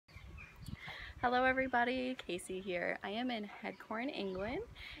Hello everybody, Casey here. I am in Headcorn, England.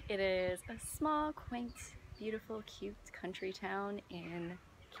 It is a small, quaint, beautiful, cute country town in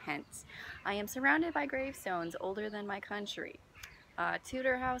Kent. I am surrounded by gravestones older than my country.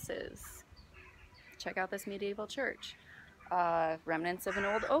 Tudor houses. Check out this medieval church. Remnants of an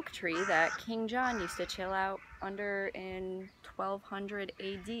old oak tree that King John used to chill out under in 1200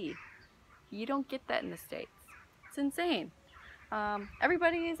 AD. You don't get that in the States. It's insane.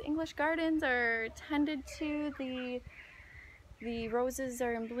 Everybody's English gardens are tended to. The roses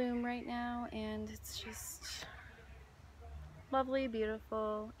are in bloom right now, and it's just lovely,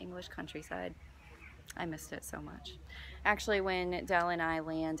 beautiful English countryside. I missed it so much. Actually, when Dell and I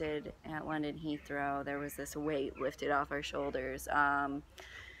landed at London Heathrow, there was this weight lifted off our shoulders.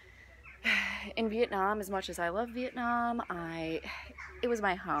 In Vietnam, as much as I love Vietnam, it was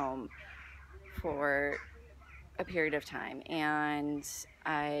my home for a period of time, and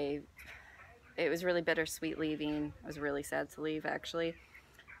it was really bittersweet leaving. I was really sad to leave, actually,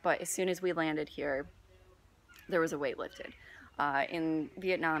 but as soon as we landed here, there was a weight lifted. In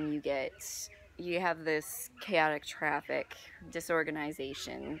Vietnam, you have this chaotic traffic,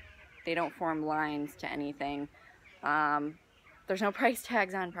 disorganization. They don't form lines to anything. There's no price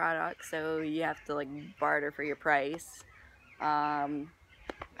tags on products, so you have to like barter for your price.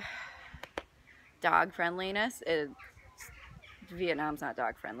 Dog friendliness, Vietnam's not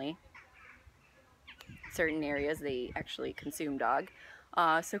dog friendly. Certain areas they actually consume dog.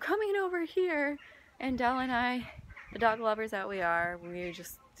 So coming over here, and Dell and I, the dog lovers that we are,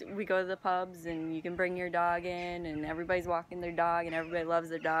 we go to the pubs and you can bring your dog in and everybody's walking their dog and everybody loves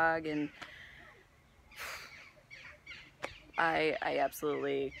their dog, and I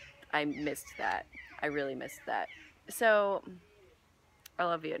missed that. I really missed that. So I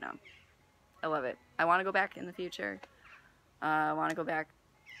love Vietnam. I love it. I want to go back in the future. I want to go back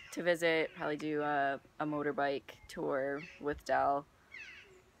to visit, probably do a motorbike tour with Dell.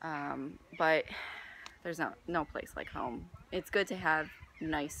 But there's no place like home. It's good to have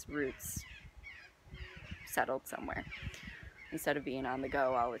nice roots settled somewhere instead of being on the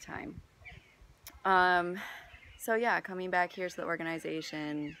go all the time. So yeah, coming back here to the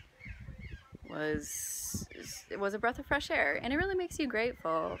organization was a breath of fresh air, and it really makes you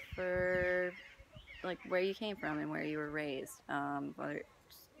grateful for like where you came from and where you were raised, whether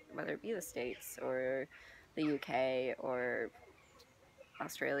it be the States or the UK or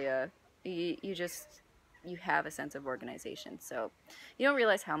Australia. You have a sense of organization, so you don't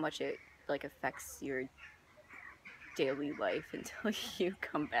realize how much it like affects your daily life until you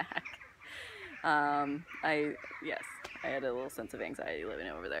come back. I had a little sense of anxiety living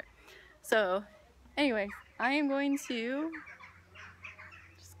over there. So anyway, I am going to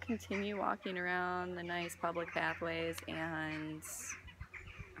just continue walking around the nice public pathways, and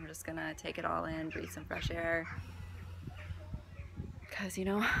I'm just gonna take it all in, breathe some fresh air, because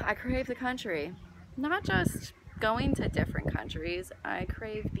I crave the country. Not just going to different countries, I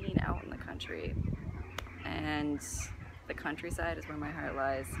crave being out in the country, and the countryside is where my heart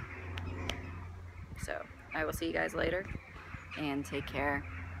lies. So I will see you guys later, and take care.